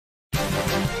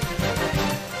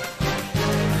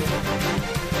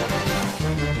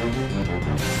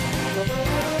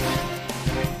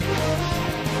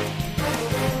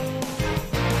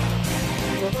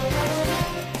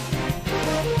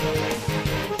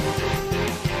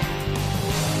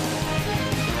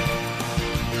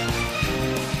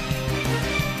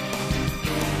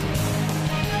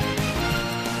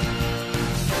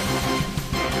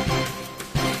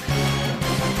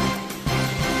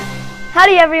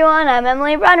Howdy everyone, I'm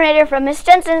Emily Brownrader from Miss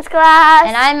Jensen's class.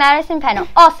 And I'm Madison Pennell,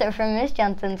 also from Miss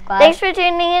Jensen's class. Thanks for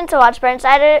tuning in to watch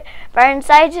Burnside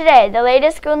Today, the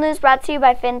latest school news brought to you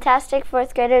by fantastic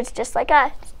 4th graders just like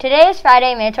us. Today is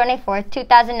Friday, May 24th,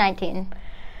 2019.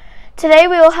 Today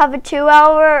we will have a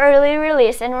 2-hour early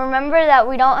release, and remember that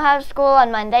we don't have school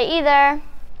on Monday either.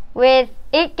 With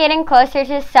it getting closer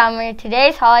to summer,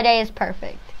 today's holiday is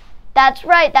perfect. That's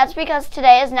right. That's because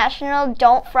today is National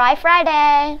Don't Fry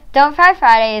Friday. Don't Fry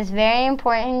Friday is a very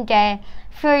important day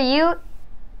for you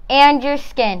and your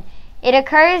skin. It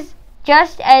occurs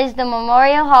just as the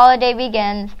Memorial holiday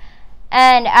begins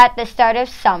and at the start of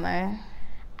summer.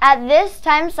 At this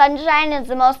time, sunshine is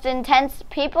the most intense.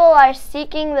 People are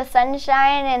seeking the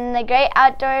sunshine and the great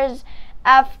outdoors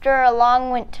after a long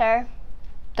winter.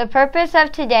 The purpose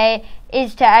of today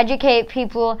is to educate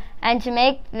people and to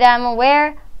make them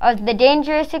aware of the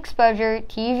dangerous exposure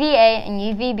to UVA and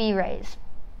UVB rays.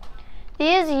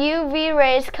 These UV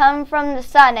rays come from the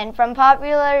sun and from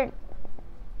popular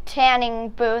tanning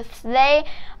booths. They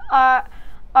are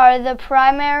the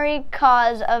primary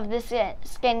cause of the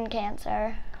skin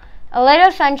cancer. A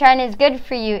little sunshine is good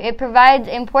for you. It provides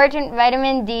important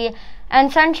vitamin D,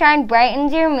 and sunshine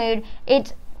brightens your mood.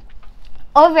 It's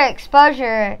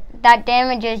overexposure that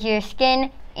damages your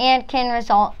skin and can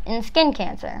result in skin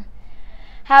cancer.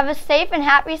 Have a safe and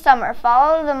happy summer.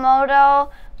 Follow the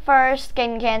motto for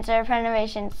skin cancer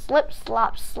prevention: slip,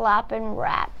 slop, slap, and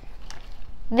wrap.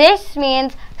 This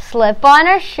means slip on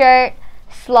a shirt,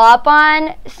 slop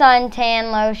on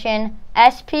suntan lotion,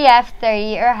 SPF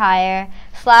 30 or higher,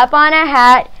 slap on a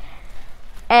hat,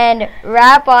 and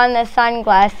wrap on the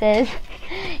sunglasses.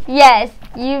 Yes,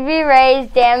 UV rays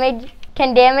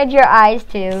can damage your eyes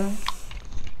too.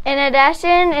 In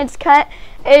addition, it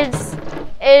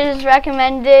is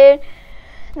recommended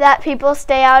that people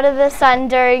stay out of the sun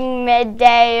during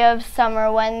midday of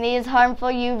summer when these harmful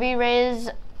UV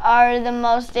rays are the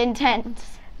most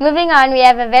intense. Moving on, we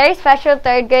have a very special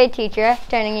 3rd grade teacher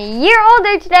turning a year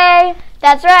older today.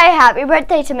 That's right. Happy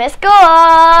birthday to Miss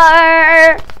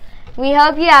Gore. We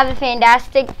hope you have a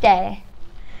fantastic day.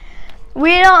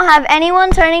 We don't have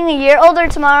anyone turning a year older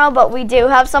tomorrow, but we do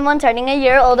have someone turning a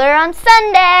year older on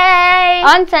Sunday.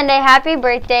 On Sunday, happy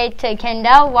birthday to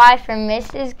Kendall Y. from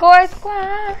Mrs. Gore's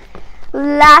class.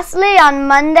 Lastly, on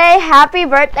Monday, happy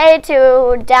birthday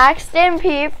to Daxton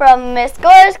P. from Miss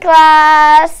Gore's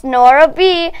class, Nora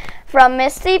B. from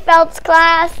Miss Seafeld's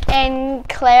class, and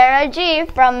Clara G.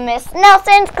 from Miss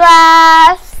Nelson's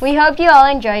class. We hope you all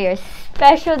enjoy your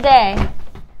special day.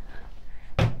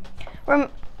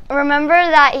 Remember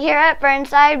that here at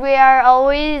Burnside, we are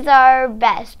always our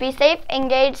best. Be safe,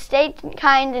 engage, stay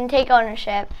kind, and take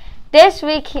ownership. This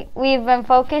week, we've been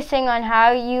focusing on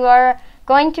how you are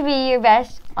going to be your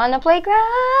best on the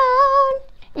playground.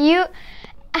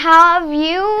 Have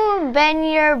you been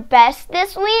your best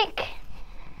this week?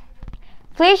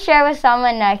 Please share with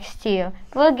someone next to you.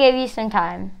 We'll give you some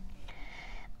time.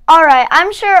 All right,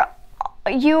 I'm sure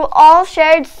you all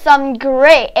shared some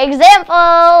great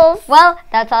examples. Well,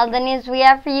 that's all the news we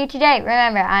have for you today.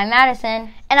 Remember, I'm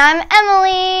Madison. And I'm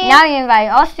Emily. Now you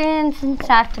invite all students and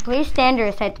staff to please stand to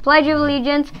recite the Pledge of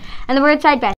Allegiance and the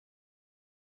Burnside Best.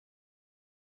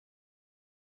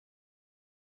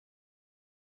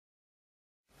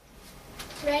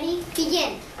 Ready?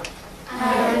 Begin.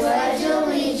 I pledge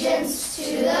allegiance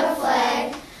to the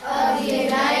flag of the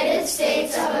United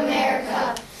States of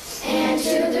America